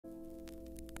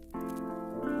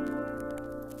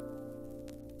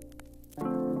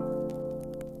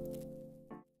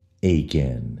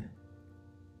Eiken.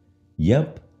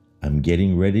 Yep, I'm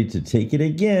getting ready to take it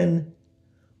again.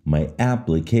 My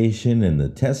application and the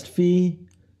test fee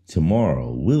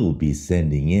tomorrow we'll be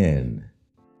sending in.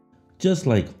 Just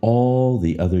like all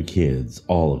the other kids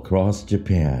all across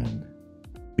Japan.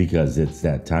 Because it's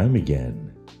that time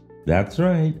again. That's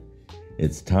right,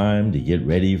 it's time to get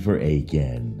ready for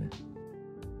Eiken.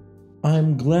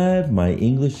 I'm glad my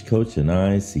English coach and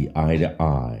I see eye to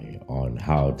eye on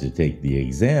how to take the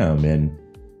exam and,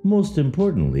 most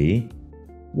importantly,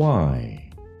 why.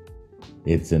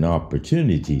 It's an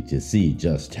opportunity to see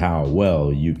just how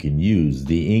well you can use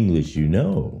the English you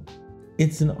know.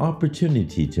 It's an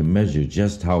opportunity to measure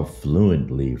just how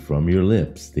fluently from your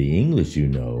lips the English you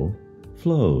know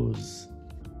flows.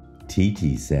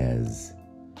 TT says,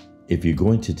 if you're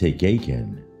going to take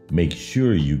Eiken, make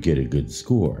sure you get a good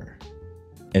score.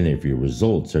 And if your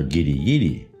results are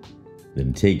giddy,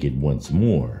 then take it once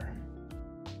more.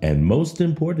 And most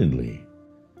importantly,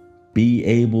 be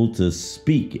able to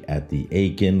speak at the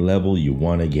Eiken level you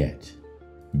want to get.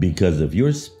 Because if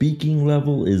your speaking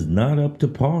level is not up to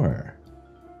par,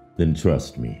 then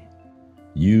trust me,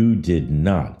 you did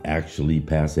not actually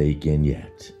pass Eiken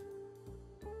yet.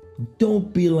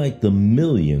 Don't be like the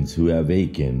millions who have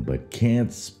Eiken but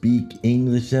can't speak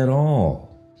English at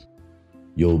all.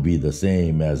 You'll be the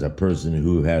same as a person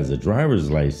who has a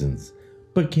driver's license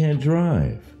but can't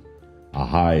drive, a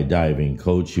high diving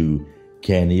coach who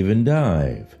can't even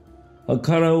dive, a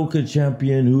karaoke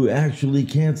champion who actually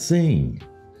can't sing.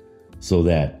 So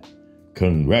that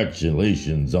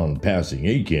congratulations on passing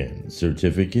Eiken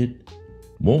certificate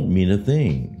won't mean a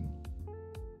thing.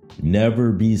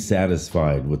 Never be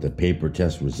satisfied with the paper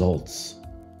test results.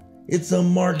 It's a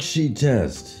mark sheet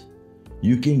test.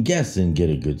 You can guess and get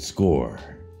a good score.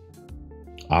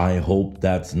 I hope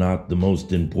that's not the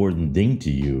most important thing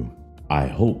to you. I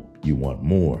hope you want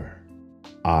more.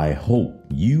 I hope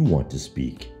you want to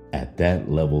speak at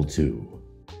that level too.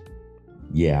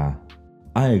 Yeah,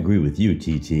 I agree with you,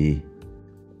 TT.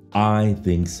 I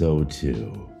think so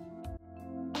too.